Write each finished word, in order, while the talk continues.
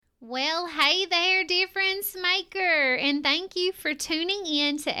Well, hey there, difference maker, and thank you for tuning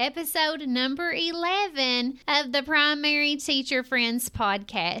in to episode number 11 of the Primary Teacher Friends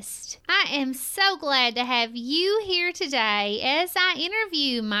podcast. I am so glad to have you here today as I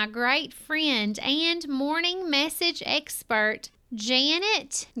interview my great friend and morning message expert,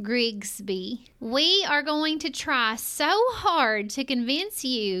 Janet Grigsby. We are going to try so hard to convince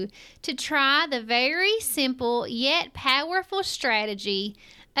you to try the very simple yet powerful strategy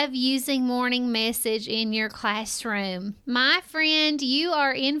of using morning message in your classroom. My friend, you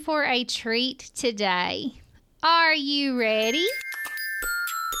are in for a treat today. Are you ready?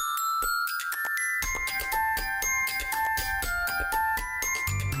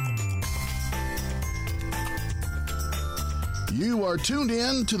 You are tuned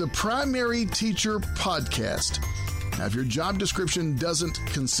in to the Primary Teacher Podcast. Now, if your job description doesn't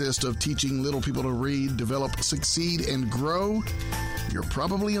consist of teaching little people to read, develop, succeed, and grow, you're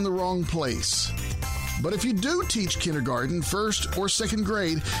probably in the wrong place. But if you do teach kindergarten, first or second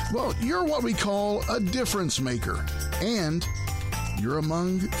grade, well, you're what we call a difference maker. And you're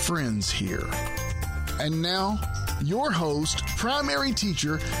among friends here. And now, your host, primary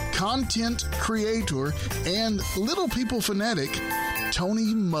teacher, content creator, and little people fanatic,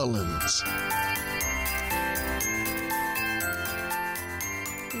 Tony Mullins.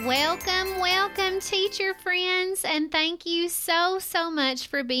 Welcome, teacher friends, and thank you so much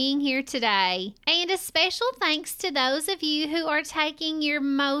for being here today. And a special thanks to those of you who are taking your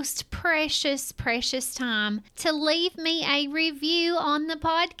most precious time to leave me a review on the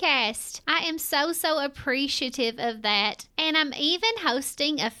podcast. I am so appreciative of that. And I'm even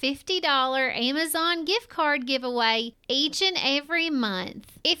hosting a $50 Amazon gift card giveaway each and every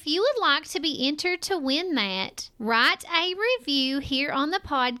month. If you would like to be entered to win that, write a review here on the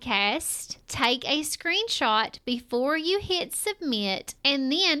podcast, take a screenshot before you hit submit,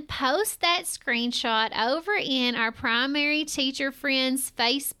 and then post that screenshot over in our Primary Teacher Friends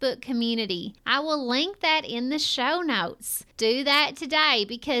Facebook community. I will link that in the show notes. Do that today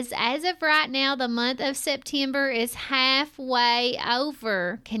because as of right now, the month of September is halfway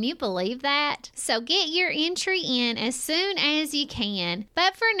over. Can you believe that? So get your entry in as soon as you can.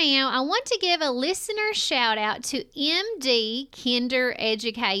 But for now, I want to give a listener shout out to MD Kinder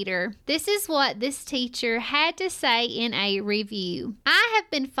Educator. This is what this teacher had to say in a review. I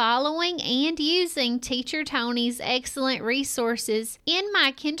have been following and using Teacher Tony's excellent resources in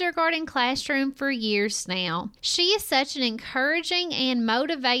my kindergarten classroom for years now. She is such an encouraging and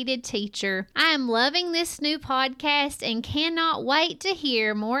motivated teacher. I am loving this new podcast and cannot wait to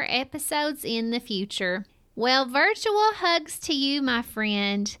hear more episodes in the future. Well, virtual hugs to you, my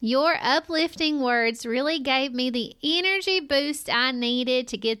friend. Your uplifting words really gave me the energy boost I needed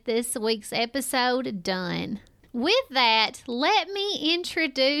to get this week's episode done. With that, let me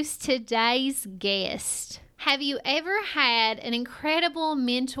introduce today's guest. Have you ever had an incredible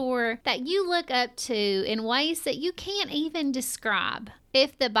mentor that you look up to in ways that you can't even describe?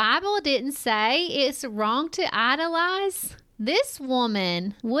 If the Bible didn't say it's wrong to idolize, this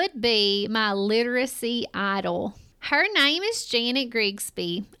woman would be my literacy idol. Her name is Janet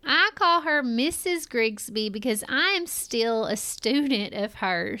Grigsby. I call her Mrs. Grigsby because I am still a student of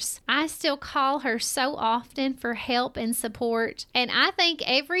hers. I still call her so often for help and support, and I think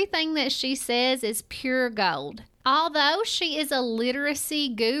everything that she says is pure gold. Although she is a literacy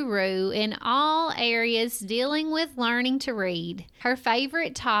guru in all areas dealing with learning to read, her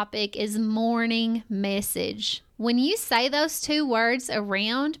favorite topic is morning message. When you say those two words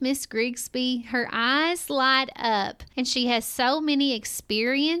around Miss Grigsby, her eyes light up, and she has so many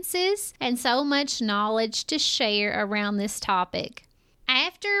experiences and so much knowledge to share around this topic.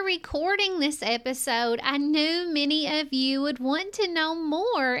 After recording this episode, I knew many of you would want to know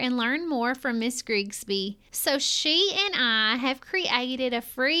more and learn more from Miss Grigsby. So she and I have created a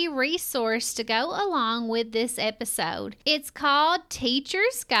free resource to go along with this episode. It's called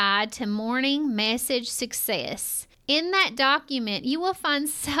Teacher's Guide to Morning Message Success. In that document, you will find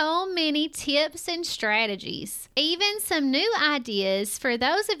so many tips and strategies, even some new ideas for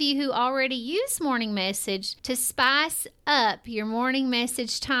those of you who already use morning message to spice up your morning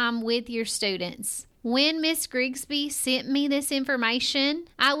message time with your students. When Miss Grigsby sent me this information,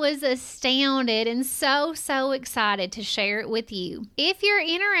 I was astounded and so excited to share it with you. If you're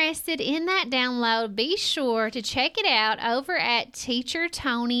interested in that download, be sure to check it out over at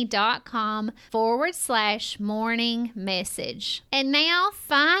teachertony.com/morning message. And now,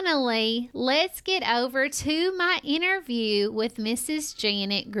 finally, let's get over to my interview with Mrs.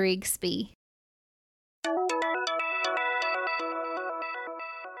 Janet Grigsby.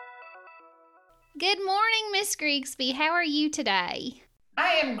 Good morning, Miss Grigsby. How are you today?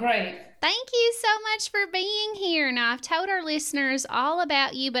 I am great. Thank you so much for being here. Now, I've told our listeners all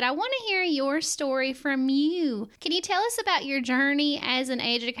about you, but I want to hear your story from you. Can you tell us about your journey as an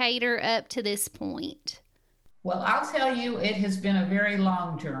educator up to this point? Well, I'll tell you, it has been a very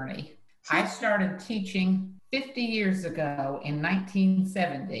long journey. I started teaching 50 years ago in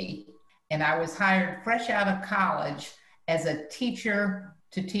 1970, and I was hired fresh out of college as a teacher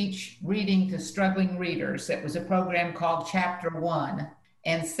to teach reading to struggling readers. It was a program called Chapter 1.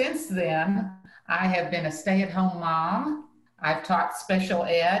 And since then, I have been a stay-at-home mom. I've taught special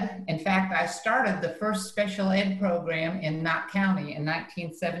ed. In fact, I started the first special ed program in Knott County in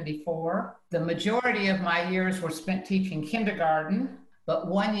 1974. The majority of my years were spent teaching kindergarten, but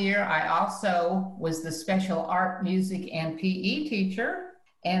 1 year I also was the special art, music, and PE teacher.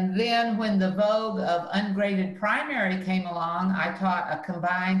 And then when the vogue of ungraded primary came along, I taught a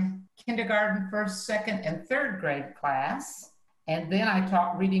combined kindergarten, first, second, and third grade class. And then I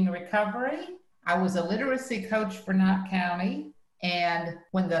taught reading recovery. I was a literacy coach for Knott County. And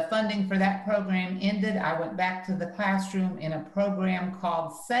when the funding for that program ended, I went back to the classroom in a program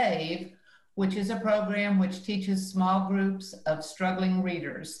called SAVE, which is a program which teaches small groups of struggling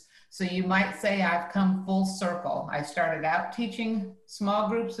readers. So you might say I've come full circle. I started out teaching small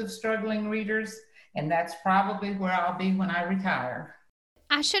groups of struggling readers, and that's probably where I'll be when I retire.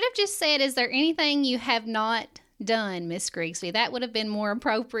 I should have just said, is there anything you have not done, Miss Grigsby? That would have been more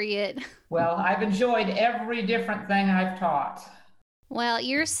appropriate. Well, I've enjoyed every different thing I've taught. Well,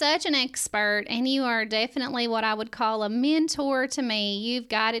 you're such an expert, and you are definitely what I would call a mentor to me. You've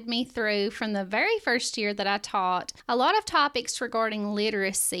guided me through, from the very first year that I taught, a lot of topics regarding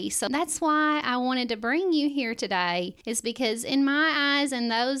literacy. So that's why I wanted to bring you here today, is because in my eyes and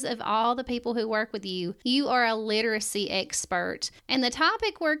those of all the people who work with you, you are a literacy expert. And the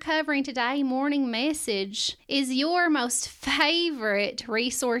topic we're covering today, Morning Message, is your most favorite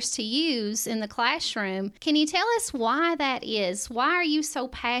resource to use in the classroom. Can you tell us why that is? Why are you so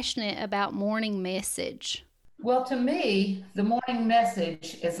passionate about Morning Message? Well, to me, the Morning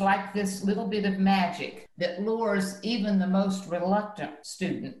Message is like this little bit of magic that lures even the most reluctant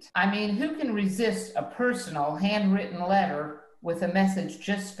student. I mean, who can resist a personal handwritten letter with a message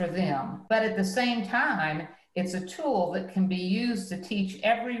just for them? But at the same time, it's a tool that can be used to teach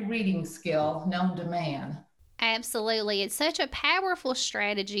every reading skill known to man. Absolutely. It's such a powerful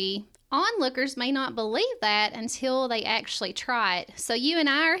strategy. Onlookers may not believe that until they actually try it. So you and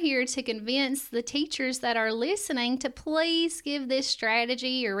I are here to convince the teachers that are listening to please give this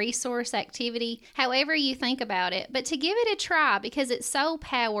strategy or resource activity, however you think about it, but to give it a try because it's so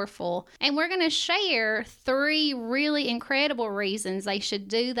powerful. And we're going to share 3 really incredible reasons they should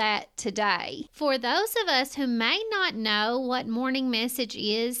do that today. For those of us who may not know what Morning Message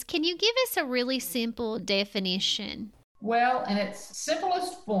is, can you give us a really simple definition? Well, in its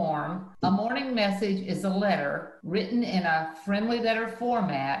simplest form, a morning message is a letter written in a friendly letter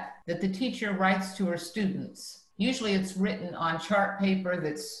format that the teacher writes to her students. Usually it's written on chart paper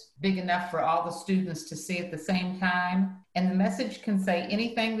that's big enough for all the students to see at the same time, and the message can say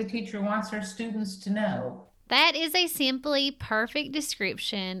anything the teacher wants her students to know. That is a simply perfect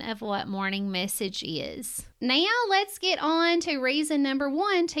description of what Morning Message is. Now let's get on to reason number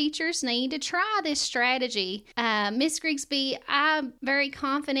 1. Teachers need to try this strategy. Miss Grigsby, I'm very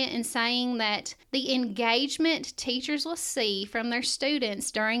confident in saying that the engagement teachers will see from their students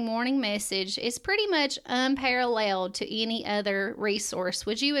during Morning Message is pretty much unparalleled to any other resource.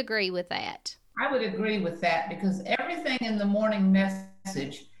 Would you agree with that? I would agree with that because everything in the morning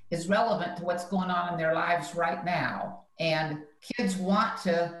message is relevant to what's going on in their lives right now. And kids want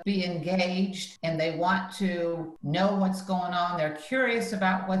to be engaged and they want to know what's going on. They're curious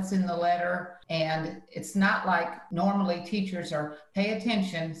about what's in the letter. And it's not like normally teachers are, pay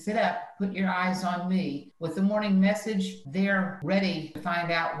attention, sit up, put your eyes on me. With the morning message, they're ready to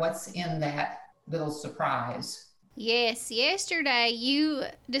find out what's in that little surprise. Yes, yesterday you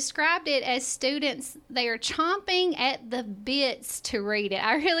described it as students, they are chomping at the bits to read it.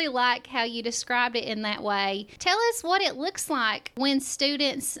 I really like how you described it in that way. Tell us what it looks like when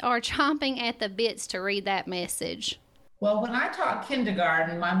students are chomping at the bits to read that message. Well, when I taught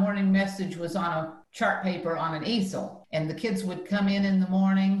kindergarten, my morning message was on a chart paper on an easel. And the kids would come in the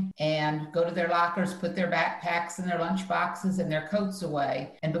morning and go to their lockers, put their backpacks and their lunch boxes and their coats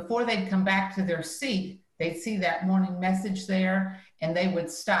away. And before they'd come back to their seat, they'd see that morning message there and they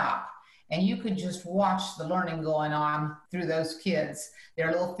would stop. And you could just watch the learning going on through those kids.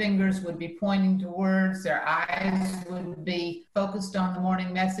 Their little fingers would be pointing to words, their eyes would be focused on the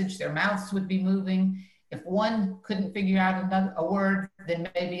morning message, their mouths would be moving. If one couldn't figure out a word, then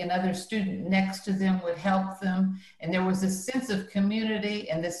maybe another student next to them would help them. And there was this sense of community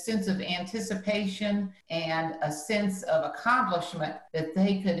and this sense of anticipation and a sense of accomplishment that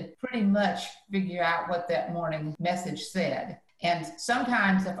they could pretty much figure out what that morning message said. And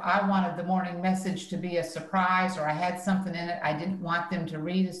sometimes if I wanted the morning message to be a surprise or I had something in it I didn't want them to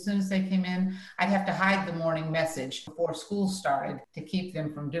read as soon as they came in, I'd have to hide the morning message before school started to keep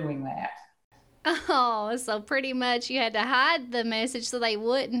them from doing that. Oh, so pretty much you had to hide the message so they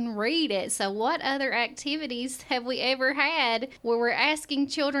wouldn't read it. So what other activities have we ever had where we're asking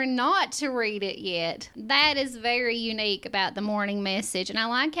children not to read it yet? That is very unique about the morning message. And I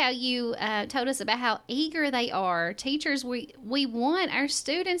like how you told us about how eager they are. Teachers, we want our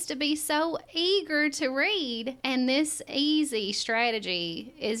students to be so eager to read. And this easy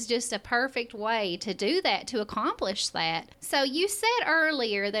strategy is just a perfect way to do that, to accomplish that. So you said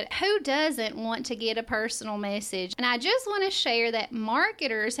earlier that who doesn't want to get a personal message? And I just want to share that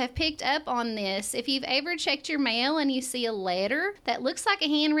marketers have picked up on this. If you've ever checked your mail and you see a letter that looks like a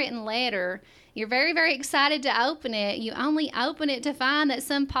handwritten letter, you're very, very excited to open it. You only open it to find that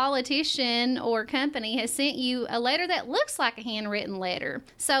some politician or company has sent you a letter that looks like a handwritten letter.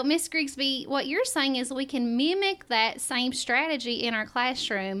 So, Miss Grigsby, what you're saying is we can mimic that same strategy in our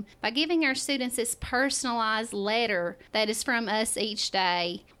classroom by giving our students this personalized letter that is from us each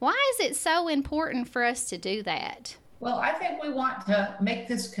day. Why is it so important for us to do that? Well, I think we want to make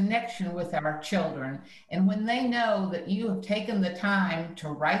this connection with our children. And when they know that you have taken the time to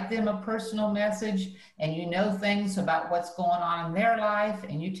write them a personal message and you know things about what's going on in their life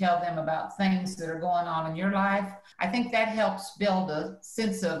and you tell them about things that are going on in your life, I think that helps build a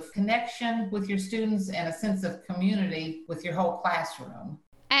sense of connection with your students and a sense of community with your whole classroom.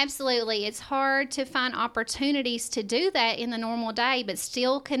 Absolutely. It's hard to find opportunities to do that in the normal day, but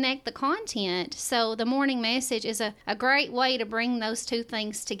still connect the content. So the morning message is a great way to bring those two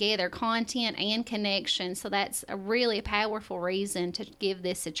things together, content and connection. So that's a really powerful reason to give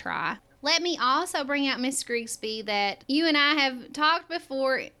this a try. Let me also bring out, Miss Grigsby, that you and I have talked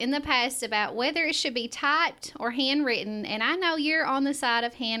before in the past about whether it should be typed or handwritten, and I know you're on the side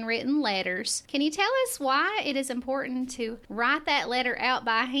of handwritten letters. Can you tell us why it is important to write that letter out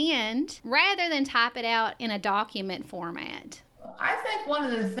by hand rather than type it out in a document format? I think one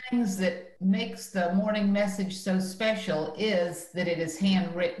of the things that makes the morning message so special is that it is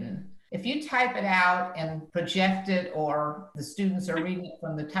handwritten. If you type it out and project it, or the students are reading it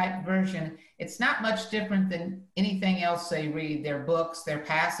from the typed version, it's not much different than anything else they read, their books, their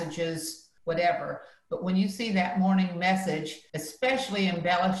passages, whatever. But when you see that morning message, especially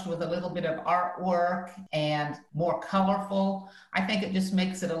embellished with a little bit of artwork and more colorful, I think it just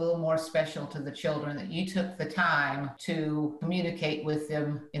makes it a little more special to the children that you took the time to communicate with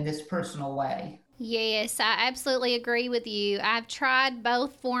them in this personal way. Yes, I absolutely agree with you. I've tried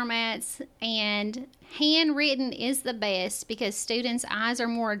both formats, and handwritten is the best because students' eyes are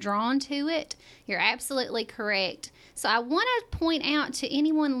more drawn to it. You're absolutely correct. So I want to point out to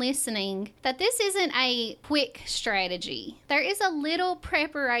anyone listening that this isn't a quick strategy. There is a little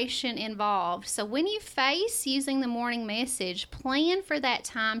preparation involved. So when you face using the morning message, plan for that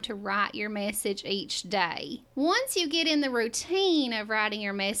time to write your message each day. Once you get in the routine of writing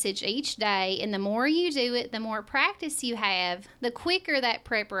your message each day, and the more you do it, the more practice you have, the quicker that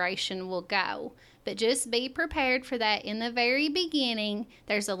preparation will go. But just be prepared for that in the very beginning.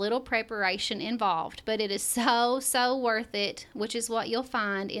 There's a little preparation involved, but it is so worth it, which is what you'll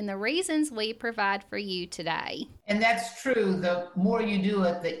find in the reasons we provide for you today. And that's true. The more you do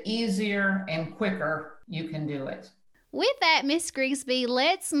it, the easier and quicker you can do it. With that, Miss Grigsby,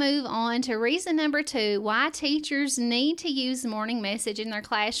 let's move on to reason number 2, why teachers need to use the morning message in their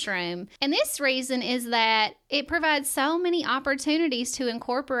classroom. And this reason is that it provides so many opportunities to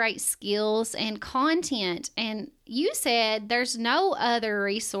incorporate skills and content. And you said there's no other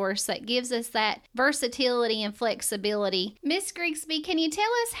resource that gives us that versatility and flexibility. Miss Grigsby, can you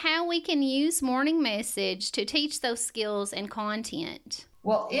tell us how we can use morning message to teach those skills and content?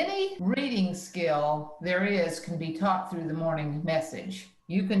 Well, any reading skill there is can be taught through the morning message.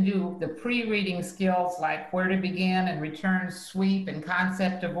 You can do the pre-reading skills like where to begin and return, sweep, and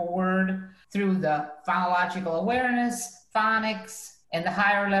concept of a word through the phonological awareness, phonics, and the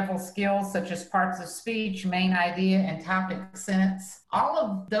higher level skills such as parts of speech, main idea, and topic sentence. All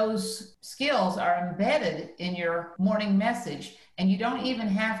of those skills are embedded in your morning message, and you don't even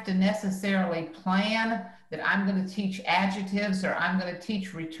have to necessarily plan that I'm going to teach adjectives or I'm going to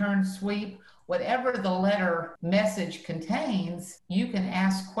teach return, sweep. Whatever the letter message contains, you can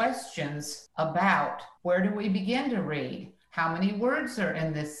ask questions about where do we begin to read? How many words are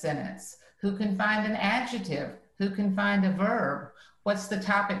in this sentence? Who can find an adjective? Who can find a verb? What's the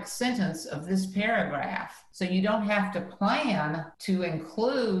topic sentence of this paragraph? So you don't have to plan to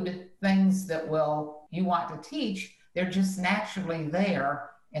include things that you want to teach. They're just naturally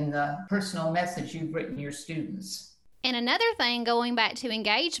there in the personal message you've written your students. And another thing, going back to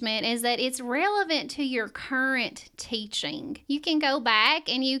engagement, is that it's relevant to your current teaching. You can go back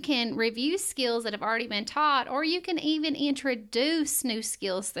and you can review skills that have already been taught, or you can even introduce new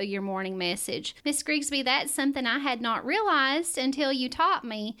skills through your morning message. Ms. Grigsby, that's something I had not realized until you taught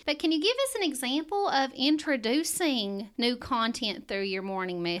me. But can you give us an example of introducing new content through your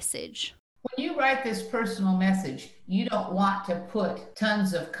morning message? When you write this personal message, you don't want to put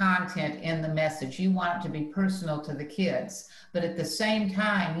tons of content in the message. You want it to be personal to the kids. But at the same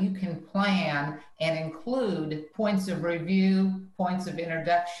time, you can plan and include points of review, points of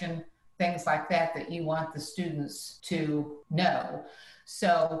introduction, things like that you want the students to know.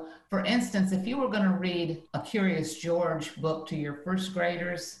 So, for instance, if you were going to read a Curious George book to your first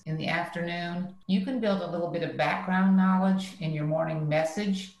graders in the afternoon, you can build a little bit of background knowledge in your morning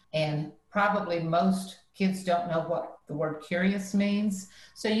message, and probably most kids don't know what the word curious means.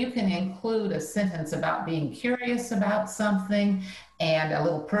 So you can include a sentence about being curious about something and a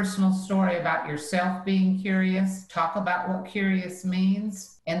little personal story about yourself being curious. Talk about what curious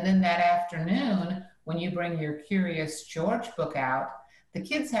means. And then that afternoon, when you bring your Curious George book out, the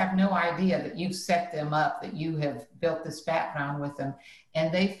kids have no idea that you've set them up, that you have built this background with them.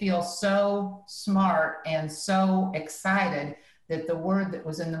 And they feel so smart and so excited that the word that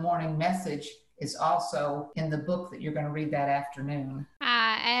was in the morning message is also in the book that you're going to read that afternoon.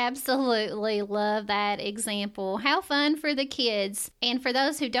 I absolutely love that example. How fun for the kids. And for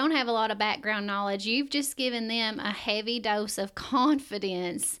those who don't have a lot of background knowledge, you've just given them a heavy dose of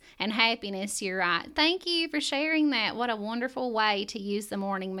confidence and happiness. You're right. Thank you for sharing that. What a wonderful way to use the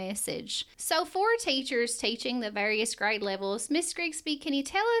morning message. So for teachers teaching the various grade levels, Ms. Grigsby, can you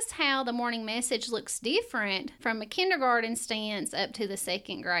tell us how the morning message looks different from a kindergarten stance up to the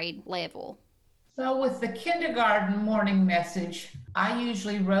second grade level? So with the kindergarten morning message, I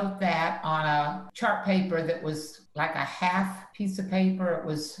usually wrote that on a chart paper that was like a half piece of paper. It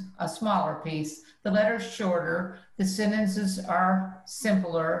was a smaller piece. The letters shorter, the sentences are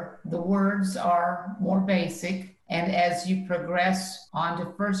simpler, the words are more basic. And as you progress on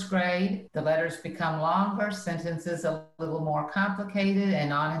to first grade, the letters become longer, sentences a little more complicated,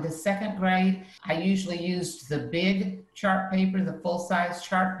 and on into second grade, I usually used the big chart paper, the full-size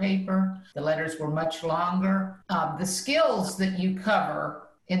chart paper. The letters were much longer. The skills that you cover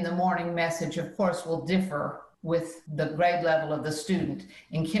in the morning message, of course, will differ with the grade level of the student.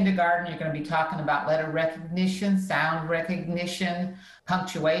 In kindergarten, you're going to be talking about letter recognition, sound recognition,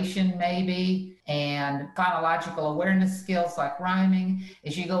 punctuation maybe, and phonological awareness skills like rhyming.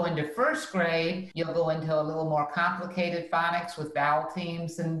 As you go into first grade, you'll go into a little more complicated phonics with vowel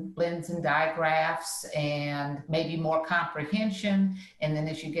teams and blends and digraphs and maybe more comprehension. And then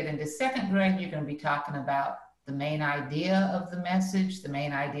as you get into second grade, you're going to be talking about the main idea of the message, the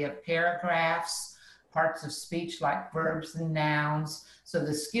main idea of paragraphs, parts of speech like verbs and nouns. So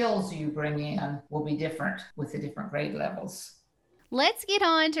the skills you bring in will be different with the different grade levels. Let's get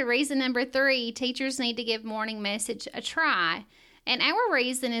on to reason number 3. Teachers need to give morning message a try. And our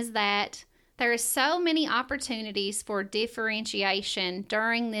reason is that there are so many opportunities for differentiation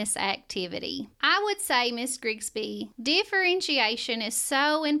during this activity. I would say, Ms. Grigsby, differentiation is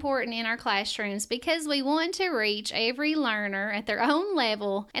so important in our classrooms because we want to reach every learner at their own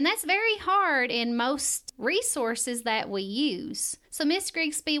level, and that's very hard in most resources that we use. So, Ms.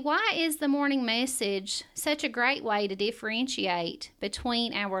 Grigsby, why is the morning message such a great way to differentiate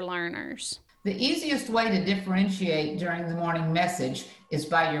between our learners? The easiest way to differentiate during the morning message is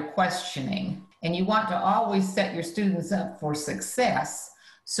by your questioning. And you want to always set your students up for success.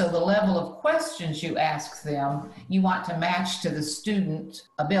 So the level of questions you ask them, you want to match to the student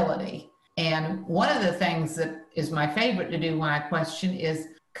ability. And one of the things that is my favorite to do when I question is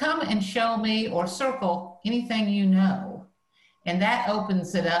come and show me or circle anything you know. And that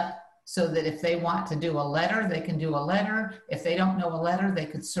opens it up so that if they want to do a letter, they can do a letter. If they don't know a letter, they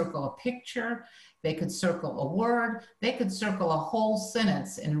could circle a picture. They could circle a word. They could circle a whole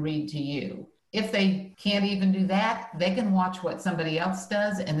sentence and read to you. If they can't even do that, they can watch what somebody else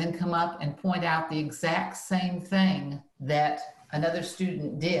does and then come up and point out the exact same thing that another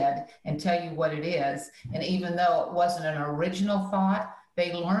student did and tell you what it is. And even though it wasn't an original thought,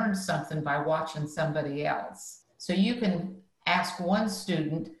 they learned something by watching somebody else. So you can ask one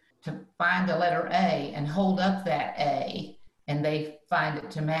student to find the letter A and hold up that A, and they find it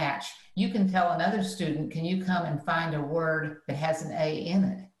to match. You can tell another student, can you come and find a word that has an A in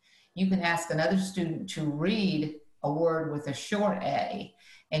it? you can ask another student to read a word with a short A,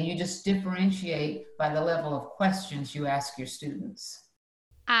 and you just differentiate by the level of questions you ask your students.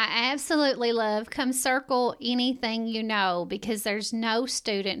 I absolutely love Come Circle Anything You Know, because there's no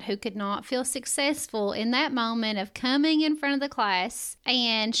student who could not feel successful in that moment of coming in front of the class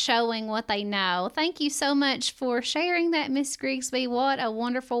and showing what they know. Thank you so much for sharing that, Miss Grigsby. What a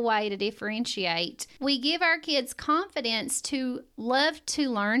wonderful way to differentiate. We give our kids confidence to love to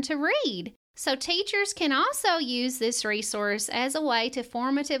learn to read. So teachers can also use this resource as a way to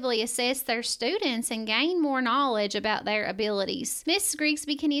formatively assess their students and gain more knowledge about their abilities. Miss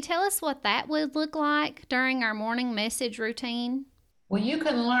Grigsby, can you tell us what that would look like during our morning message routine? Well, you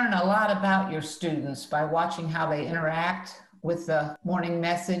can learn a lot about your students by watching how they interact with the morning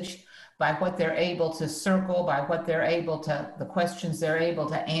message, by what they're able to circle, by what they're able to, the questions they're able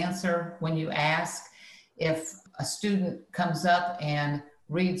to answer when you ask. If a student comes up and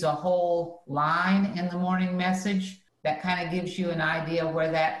reads a whole line in the morning message, that kind of gives you an idea where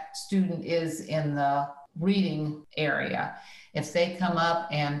that student is in the reading area. If they come up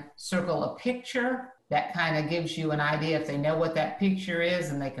and circle a picture, that kind of gives you an idea if they know what that picture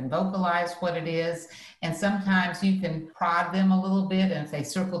is and they can vocalize what it is. And sometimes you can prod them a little bit, and if they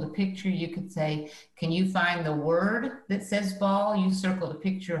circled a picture, you could say, can you find the word that says ball? You circled a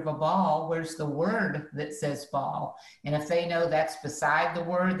picture of a ball. Where's the word that says ball? And if they know that's beside the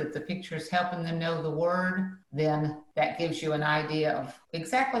word, that the picture is helping them know the word, then that gives you an idea of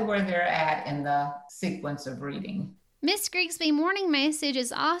exactly where they're at in the sequence of reading. Miss Grigsby, morning message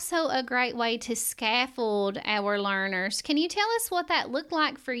is also a great way to scaffold our learners. Can you tell us what that looked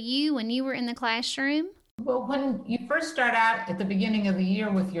like for you when you were in the classroom? Well, when you first start out at the beginning of the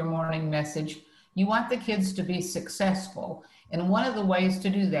year with your morning message, you want the kids to be successful. And one of the ways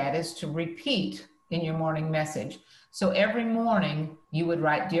to do that is to repeat in your morning message. So every morning you would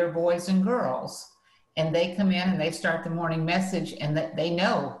write, "Dear boys and girls." And they come in and they start the morning message, and that they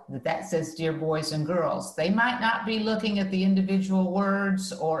know that that says "Dear boys and girls." They might not be looking at the individual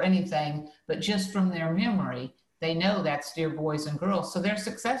words or anything, but just from their memory, they know that's "Dear boys and girls." So they're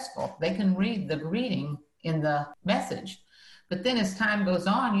successful. They can read the greeting in the message. But then as time goes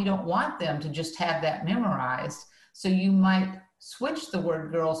on, you don't want them to just have that memorized. So you might switch the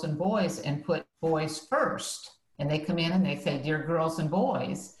word girls and boys and put boys first. And they come in and they say, "Dear girls and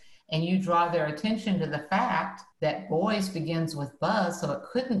boys." And you draw their attention to the fact that boys begins with buzz, so it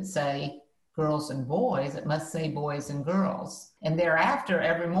couldn't say girls and boys, it must say boys and girls. And thereafter,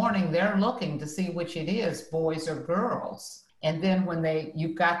 every morning, they're looking to see which it is, boys or girls. And then when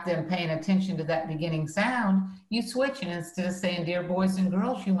you've got them paying attention to that beginning sound, you switch, and instead of saying "dear boys and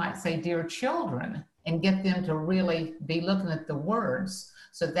girls," you might say "dear children," and get them to really be looking at the words.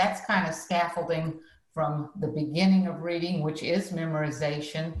 So that's kind of scaffolding from the beginning of reading, which is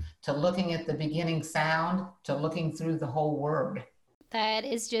memorization, to looking at the beginning sound, to looking through the whole word. That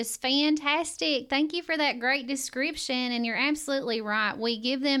is just fantastic. Thank you for that great description. And you're absolutely right. We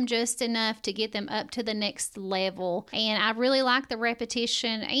give them just enough to get them up to the next level. And I really like the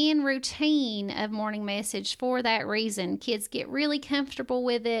repetition and routine of morning message for that reason. Kids get really comfortable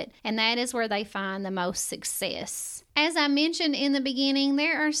with it, and that is where they find the most success. As I mentioned in the beginning,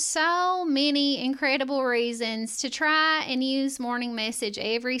 there are so many incredible reasons to try and use morning message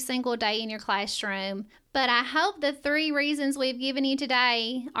every single day in your classroom. But I hope the 3 reasons we've given you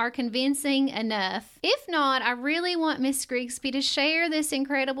today are convincing enough. If not, I really want Miss Grigsby to share this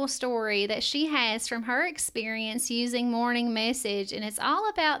incredible story that she has from her experience using morning message. And it's all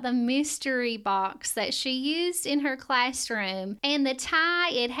about the mystery box that she used in her classroom and the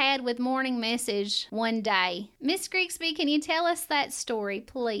tie it had with morning message one day. Miss Grigsby, can you tell us that story,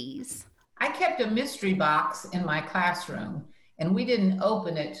 please? I kept a mystery box in my classroom, and we didn't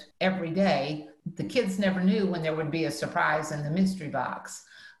open it every day. The kids never knew when there would be a surprise in the mystery box.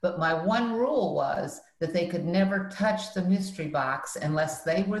 But my one rule was that they could never touch the mystery box unless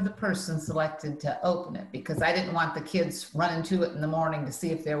they were the person selected to open it, because I didn't want the kids running to it in the morning to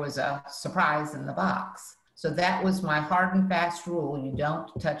see if there was a surprise in the box. So that was my hard and fast rule. You don't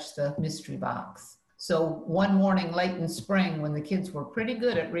touch the mystery box. So one morning late in spring, when the kids were pretty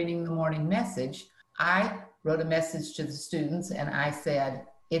good at reading the morning message, I wrote a message to the students and I said,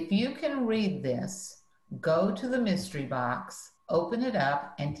 "If you can read this, go to the mystery box, open it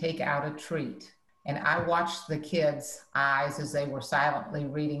up, and take out a treat." And I watched the kids' eyes as they were silently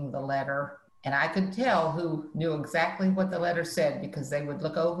reading the letter. And I could tell who knew exactly what the letter said, because they would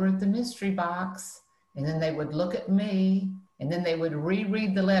look over at the mystery box, and then they would look at me, and then they would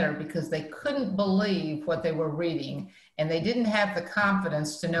reread the letter because they couldn't believe what they were reading, and they didn't have the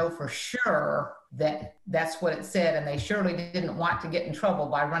confidence to know for sure that that's what it said, and they surely didn't want to get in trouble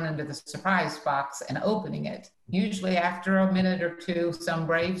by running to the surprise box and opening it. Usually after a minute or two, some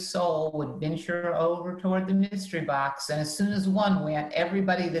brave soul would venture over toward the mystery box, and as soon as one went,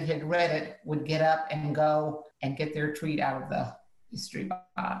 everybody that had read it would get up and go and get their treat out of the mystery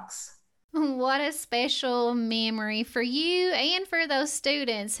box. What a special memory for you and for those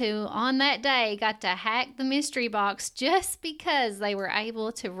students who on that day got to hack the mystery box just because they were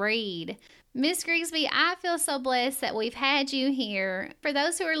able to read. Miss Grigsby, I feel so blessed that we've had you here. For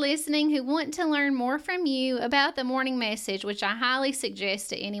those who are listening who want to learn more from you about the morning message, which I highly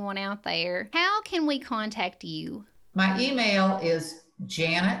suggest to anyone out there, how can we contact you? My email is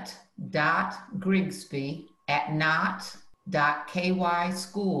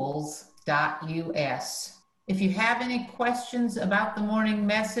janet.grigsby@knott.kyschools.us. If you have any questions about the morning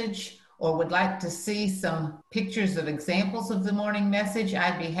message or would like to see some pictures of examples of the morning message,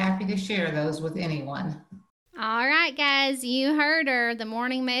 I'd be happy to share those with anyone. All right, guys, you heard her, the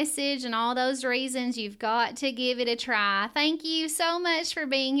morning message and all those reasons. You've got to give it a try. Thank you so much for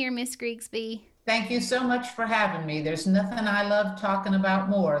being here, Miss Grigsby. Thank you so much for having me. There's nothing I love talking about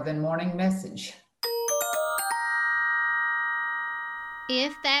more than morning message.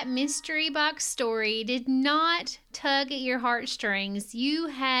 If that mystery box story did not tug at your heartstrings, you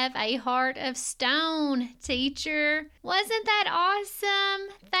have a heart of stone, teacher. Wasn't that awesome?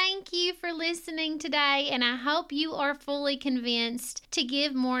 Thank you for listening today, and I hope you are fully convinced to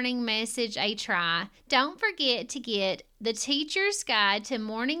give Morning Message a try. Don't forget to get the Teacher's Guide to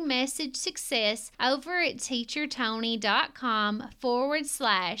Morning Message Success over at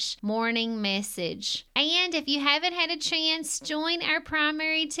teachertony.com/morning message. And if you haven't had a chance, join our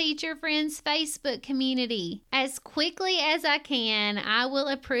Primary Teacher Friends Facebook community. As quickly as I can, I will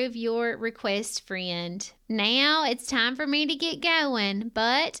approve your request, friend. Now it's time for me to get going,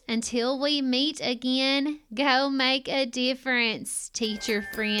 but until we meet again, go make a difference, teacher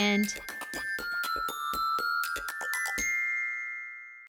friend.